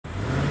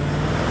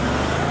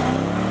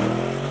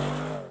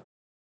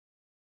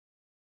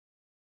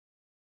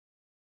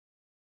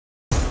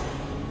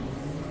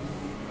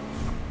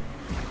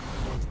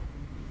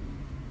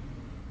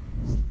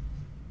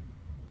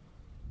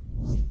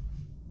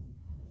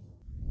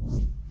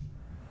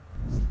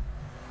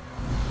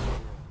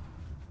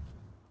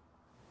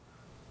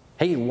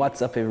Hey,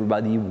 what's up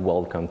everybody?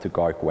 Welcome to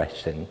Car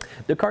Question.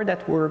 The car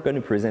that we're going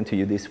to present to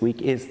you this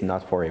week is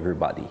not for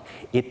everybody.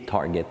 It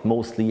targets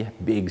mostly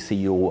big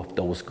CEO of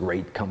those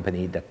great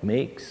companies that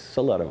makes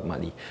a lot of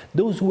money.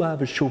 Those who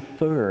have a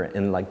chauffeur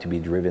and like to be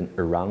driven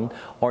around,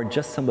 or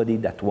just somebody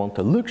that wants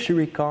a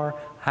luxury car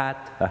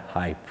at a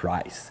high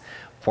price.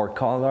 For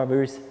car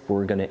lovers,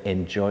 we're going to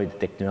enjoy the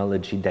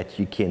technology that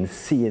you can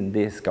see in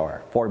this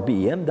car. For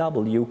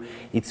BMW,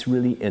 it's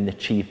really an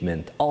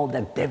achievement. All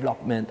that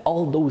development,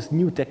 all those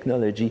new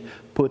technology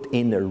put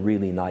in a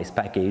really nice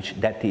package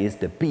that is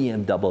the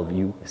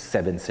BMW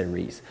 7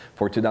 Series.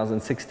 For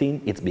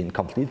 2016, it's been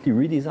completely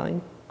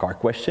redesigned. Car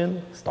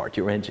Question, start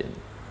your engine.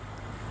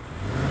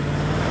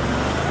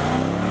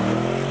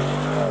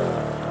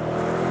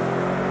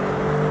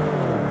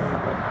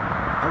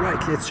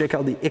 Alright, let's check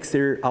out the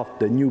exterior of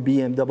the new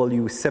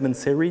BMW 7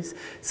 Series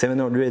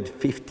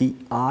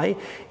 750i.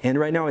 And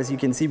right now, as you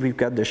can see, we've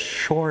got the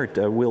short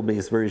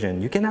wheelbase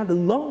version. You can have the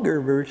longer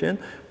version,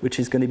 which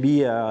is going to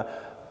be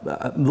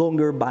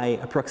longer by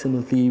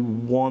approximately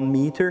 1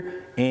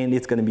 meter, and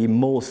it's going to be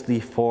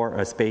mostly for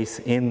a space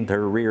in the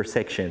rear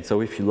section.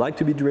 So if you like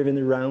to be driven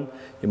around,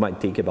 you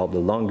might think about the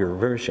longer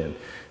version.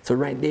 So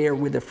right there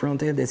with the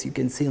front end, as you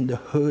can see on the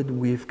hood,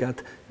 we've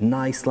got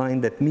nice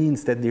line. That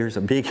means that there's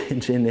a big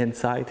engine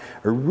inside,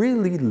 a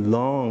really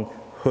long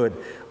hood.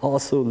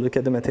 Also, look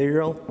at the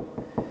material.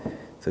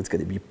 So it's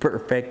going to be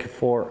perfect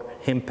for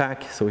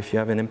impact. So if you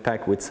have an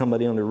impact with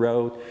somebody on the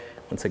road,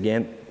 once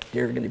again,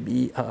 there's going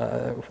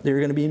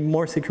to be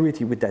more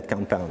security with that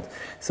compound.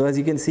 So as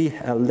you can see,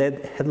 a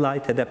LED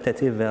headlight,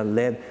 adaptive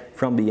LED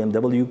from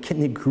BMW,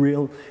 kidney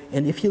grille.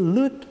 And if you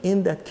look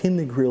in that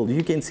kidney grille,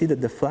 you can see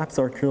that the flaps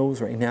are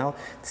closed right now.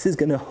 This is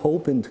going to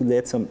open to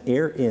let some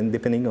air in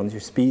depending on your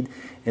speed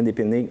and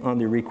depending on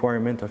the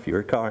requirement of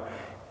your car.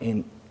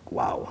 And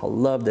wow, I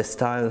love the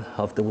style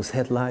of those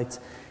headlights.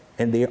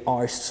 And they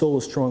are so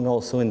strong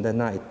also in the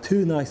night.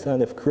 Two nice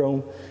line of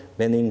chrome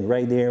bending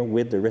right there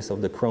with the rest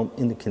of the chrome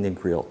in the kidney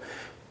grille.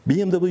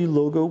 BMW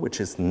logo, which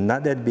is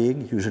not that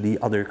big. Usually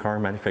other car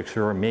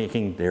manufacturers are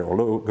making their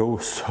logo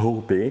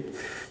so big.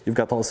 You've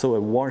got also a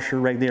washer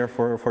right there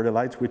for the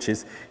lights, which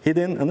is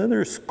hidden.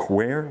 Another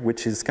square,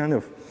 which is kind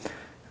of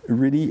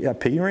really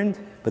apparent,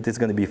 but it's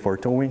going to be for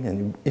towing.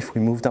 And if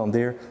we move down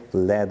there,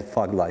 LED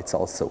fog lights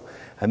also.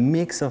 A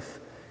mix of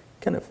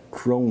kind of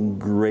chrome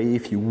gray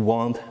if you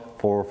want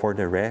for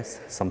the rest.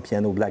 Some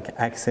piano black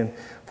accent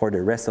for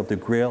the rest of the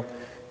grille.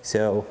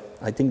 So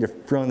I think the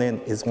front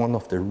end is one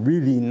of the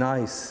really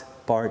nice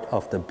part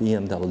of the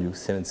BMW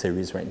 7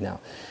 Series right now.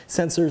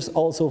 Sensors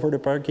also for the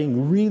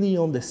parking really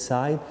on the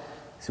side.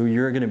 So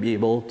you're going to be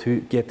able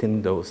to get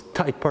in those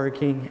tight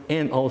parking,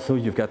 and also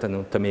you've got an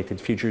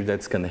automated feature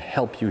that's going to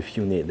help you if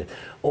you need it.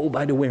 Oh,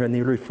 by the way, I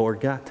nearly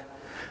forgot.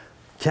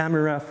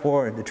 Camera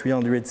for the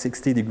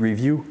 360-degree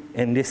view,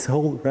 and this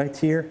hole right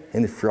here,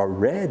 and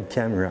infrared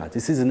camera.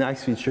 This is a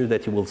nice feature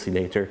that you will see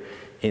later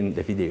in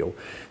the video.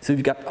 So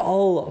you've got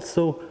all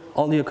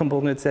the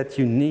components that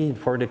you need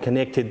for the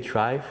connected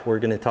drive. We're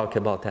going to talk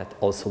about that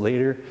also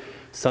later.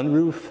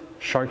 Sunroof,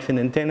 shark fin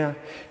antenna.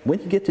 When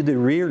you get to the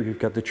rear, you've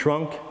got the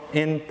trunk,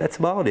 and that's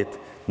about it.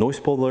 No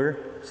spoiler,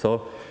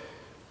 so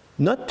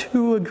not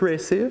too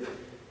aggressive,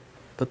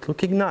 but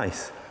looking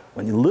nice.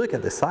 When you look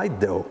at the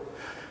side though,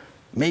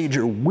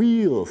 major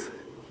wheels,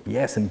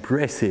 yes,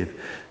 impressive.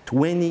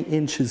 20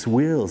 inches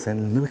wheels,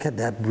 and look at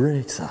that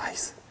brake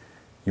size.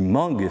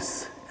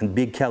 Humongous. And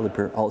big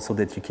caliper also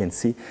that you can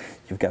see.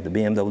 You've got the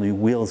BMW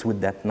wheels with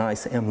that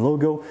nice M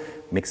logo,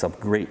 mix of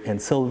gray and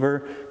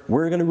silver.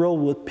 We're going to roll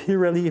with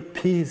Pirelli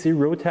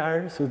P0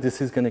 tires, so this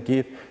is going to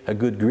give a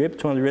good grip,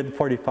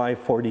 245,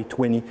 40,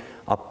 20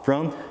 up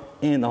front,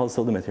 and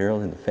also the material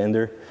in the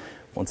fender.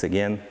 Once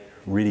again,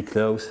 really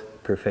close,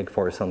 perfect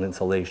for sun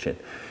insulation.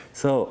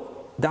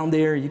 So down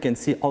there you can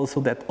see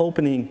also that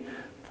opening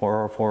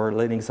for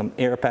letting some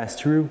air pass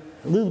through.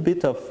 A little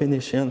bit of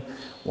finishing.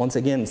 Once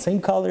again,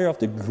 same color of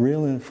the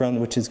grille in front,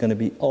 which is going to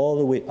be all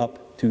the way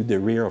up to the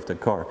rear of the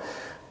car.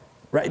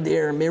 Right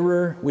there,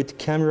 mirror with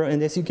camera,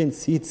 and as you can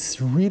see,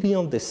 it's really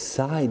on the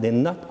side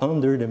and not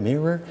under the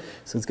mirror.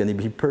 So it's going to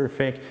be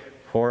perfect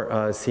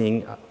for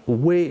seeing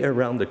way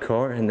around the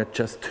car and not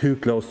just too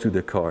close to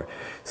the car.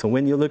 So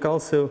when you look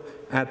also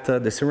at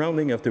the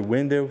surrounding of the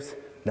windows,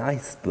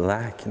 nice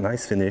black,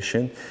 nice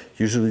finishing.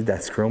 Usually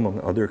that's chrome on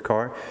other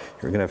car.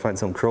 You're gonna find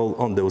some chrome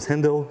on those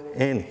handles,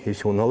 and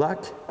if you want to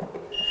lock,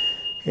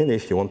 and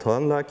if you want to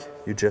unlock,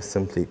 you just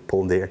simply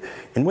pull there.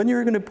 And when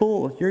you're gonna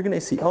pull, you're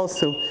gonna see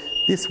also,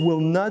 this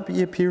will not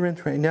be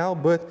apparent right now,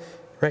 but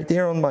right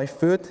there on my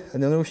foot, I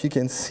don't know if you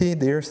can see,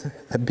 there's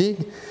a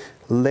big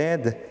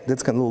LED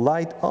that's gonna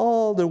light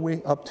all the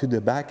way up to the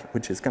back,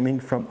 which is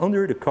coming from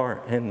under the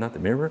car and not the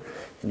mirror.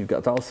 And you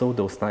got also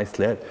those nice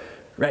LED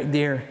right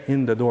there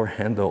in the door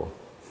handle.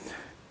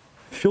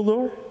 Fuel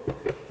door,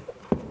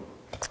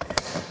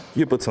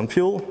 you put some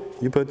fuel,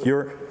 you put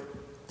your,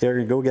 there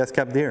you go, gas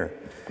cap there.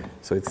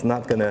 So it's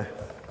not gonna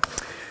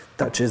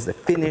touch the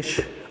finish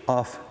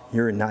of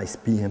your nice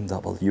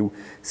BMW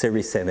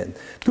Series 7.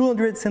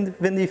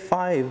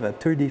 275,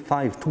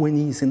 35,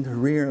 20s in the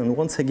rear, and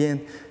once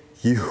again,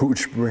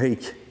 huge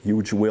brake,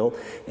 huge wheel.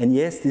 And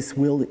yes, this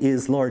wheel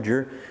is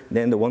larger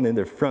than the one in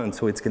the front,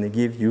 so it's going to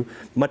give you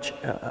much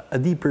a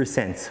deeper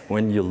sense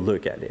when you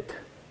look at it.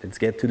 Let's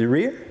get to the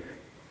rear.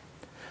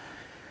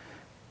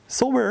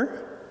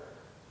 Sober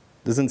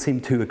doesn't seem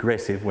too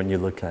aggressive when you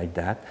look like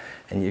that.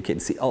 And you can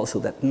see also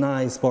that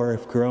nice bar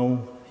of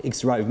chrome,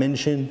 xDrive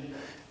mentioned,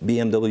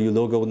 BMW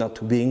logo not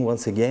too big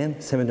once again,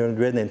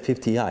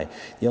 750i.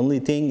 The only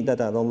thing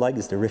that I don't like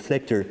is the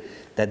reflector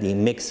that they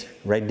mix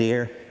right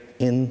there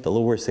in the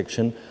lower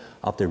section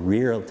of the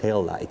rear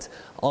tail lights.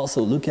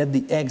 Also look at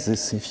the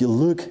exits. If you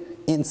look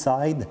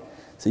inside,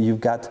 so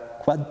you've got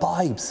quad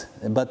pipes,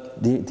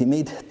 but they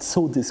made it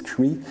so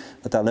discreet,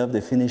 but I love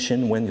the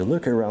finishing when you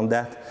look around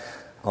that.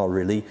 Oh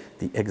really,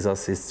 the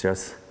exhaust is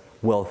just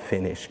well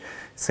finished.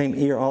 Same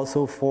here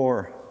also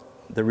for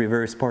the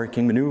reverse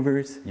parking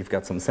maneuvers. You've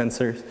got some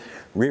sensors,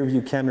 rear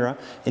view camera,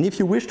 and if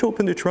you wish to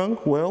open the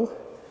trunk, well,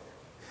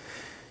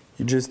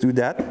 you just do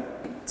that.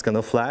 It's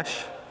gonna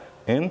flash,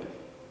 and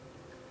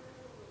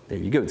there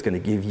you go. It's gonna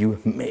give you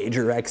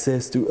major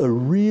access to a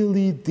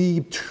really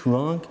deep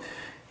trunk,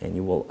 and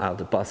you will have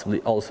the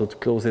possibility also to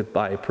close it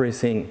by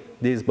pressing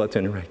this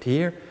button right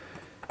here.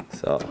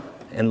 So,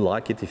 and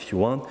lock it if you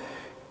want.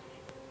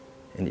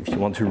 And if you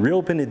want to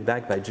reopen it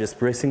back by just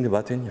pressing the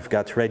button, you've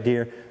got right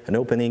there an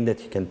opening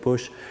that you can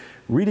push.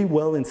 Really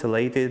well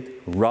insulated,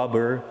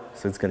 rubber,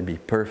 so it's going to be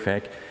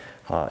perfect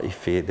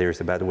if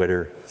there's a bad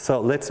weather. So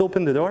let's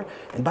open the door.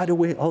 And by the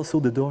way, also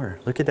the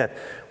door, look at that.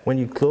 When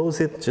you close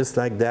it just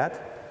like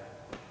that,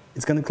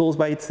 it's going to close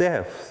by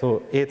itself.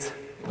 So it's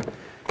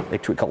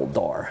electrical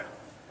door.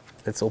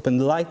 Let's open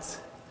the lights.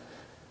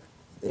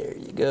 There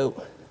you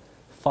go.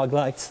 Fog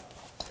lights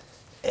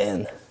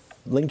and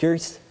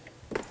blinkers.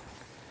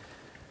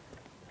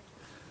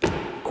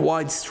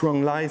 Quite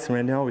strong lights.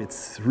 Right now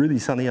it's really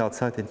sunny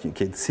outside, and you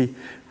can see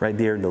right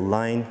there the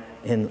line,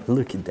 and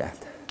look at that.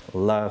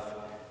 Love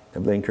the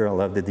blinker, I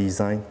love the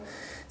design.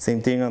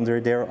 Same thing under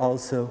there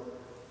also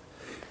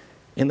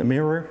in the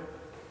mirror.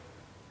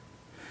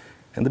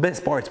 And the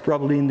best part's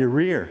probably in the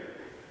rear.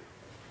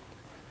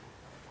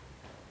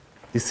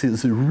 This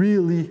is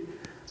really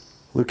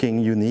looking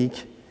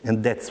unique,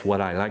 and that's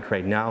what I like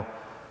right now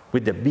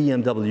with the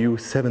BMW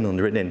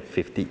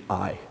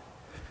 750i.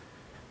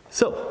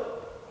 So,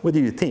 what do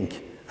you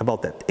think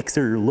about that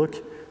exterior look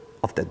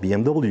of that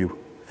BMW?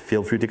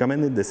 Feel free to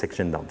comment in the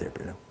section down there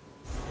below.